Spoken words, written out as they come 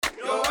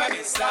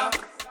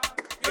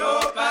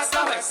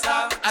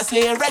I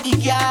say ready,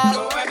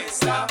 girl.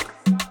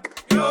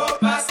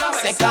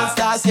 Second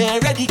star say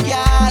ready,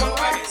 girl.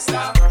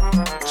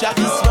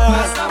 Travis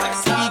World,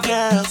 city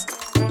girls.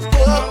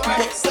 Oh,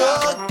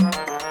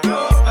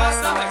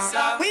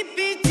 we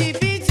Piti,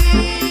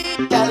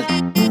 Piti. Girl,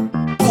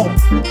 boom,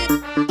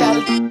 girl,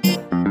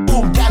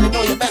 boom, girl. You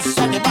know your best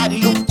and your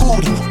body look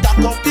good. Back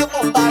up your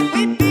bum back,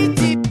 we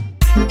Piti.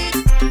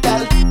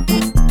 Girl,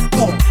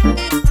 boom,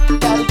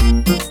 girl,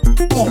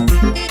 boom,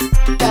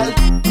 girl.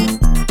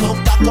 Come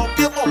back up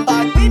your bum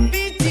back, we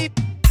Piti.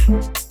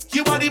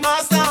 You are the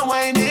master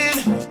whining,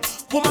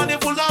 woman you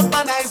full of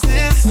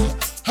niceness.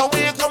 And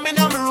when you come in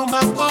my room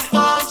and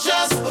perform,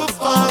 just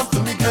perform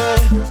for me, girl.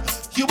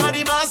 You are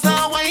the master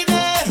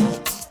whining,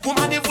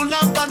 woman you full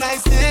of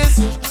niceness.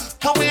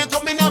 And when you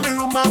come in my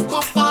room and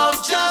perform,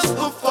 just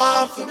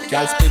perform for me,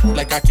 girl. Girl spit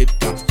like a Kit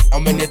Kat, how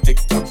many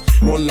TikTok?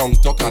 No long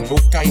talk and no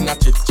kind of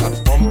chit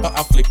chat. Bumper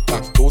a flick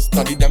back, don't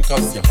study them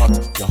cause you're hot,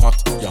 you're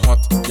hot, you're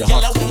hot, you're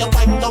hot. Girl, when you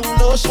wind down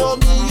low, show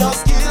me your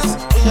skills.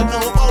 When you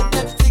know about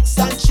Netflix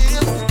and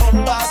chill,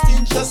 bumper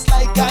spin just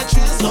like a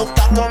drill. So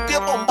back up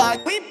your bum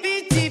back, we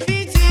Piti,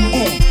 Piti.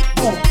 Boom,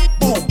 boom,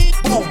 boom,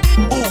 boom,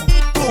 boom,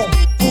 boom,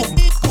 boom,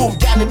 boom.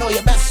 Girl, you know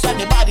your best and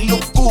your body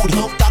look good.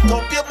 So back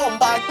up your bum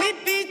back, we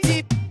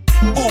Piti.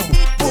 Boom,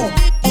 boom,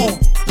 boom,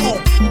 boom,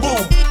 boom,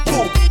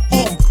 boom,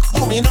 boom,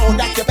 boom. You know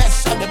that your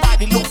best and your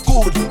body look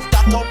good.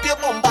 Back up your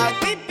bum back,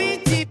 we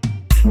Piti.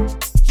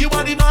 You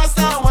are the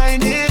master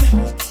whining,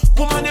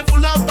 woman you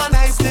full of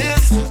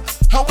niceness.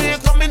 And when you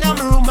come in my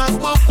room and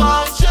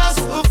perform, just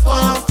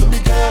perform for me,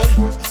 girl.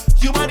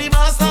 You are the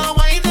master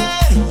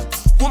whining,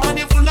 woman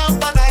you full of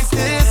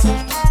niceness.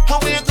 And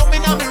when you come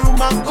in my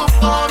room and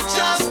perform,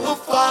 just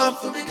perform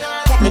for me,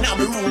 girl. Come in my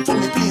room for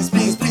me, please,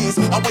 please, please.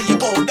 And when you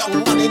go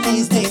down on your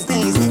knees, knees,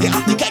 knees, you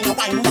have the kind of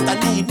wine that I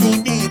need,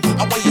 need, need.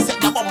 And when you set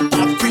the bumper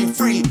free,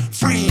 free,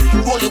 free.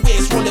 Roll your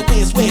waist,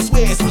 waist,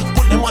 waist.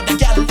 Put them on the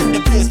gal in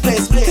the place,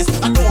 place, place.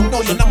 I don't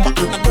know your number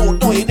and I don't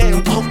know your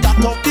name. Come back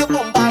up your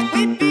bum back,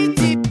 we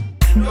Piti.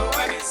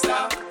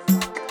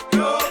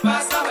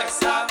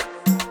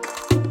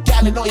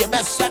 Gal, you know your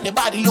best and your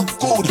body look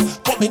good.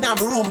 Come in my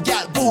room,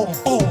 gal, boom,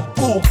 boom,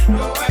 boom.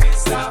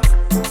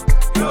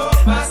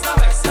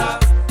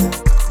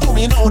 Boom,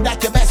 you know that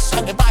your best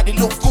and your body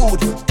look good.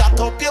 Back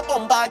up your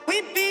bum back,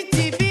 we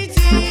Piti,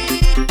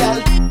 Piti.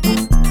 Gal,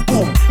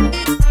 boom,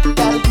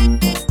 gal,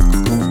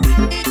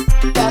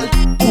 gal,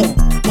 boom.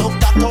 Come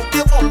back up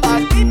your bum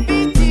back, we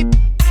Piti.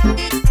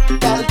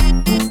 Gal,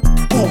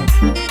 boom,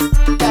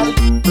 gal,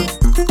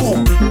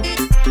 boom,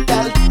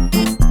 gal.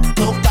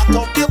 Come back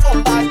up your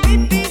bum back, we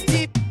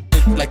Piti.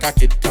 Spit like a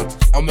Kit Kat,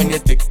 how many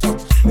TikTok?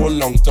 No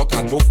long talk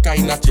and no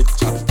kind of chit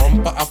chat.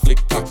 Bumper a flick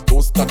back,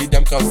 don't study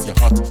them cause you're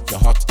hot, you're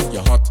hot,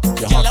 you're hot, you're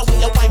Girl, hot. when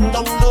you wind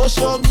down low,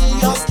 show me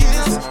your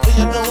skills. When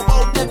you know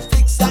about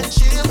Netflix and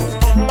chill,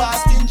 bumper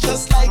spin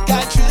just like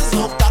a drill.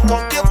 So back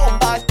up your bum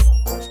back.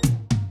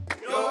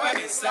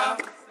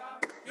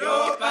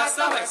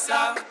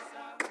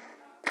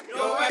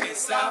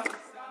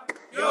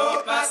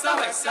 Yo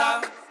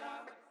pasa,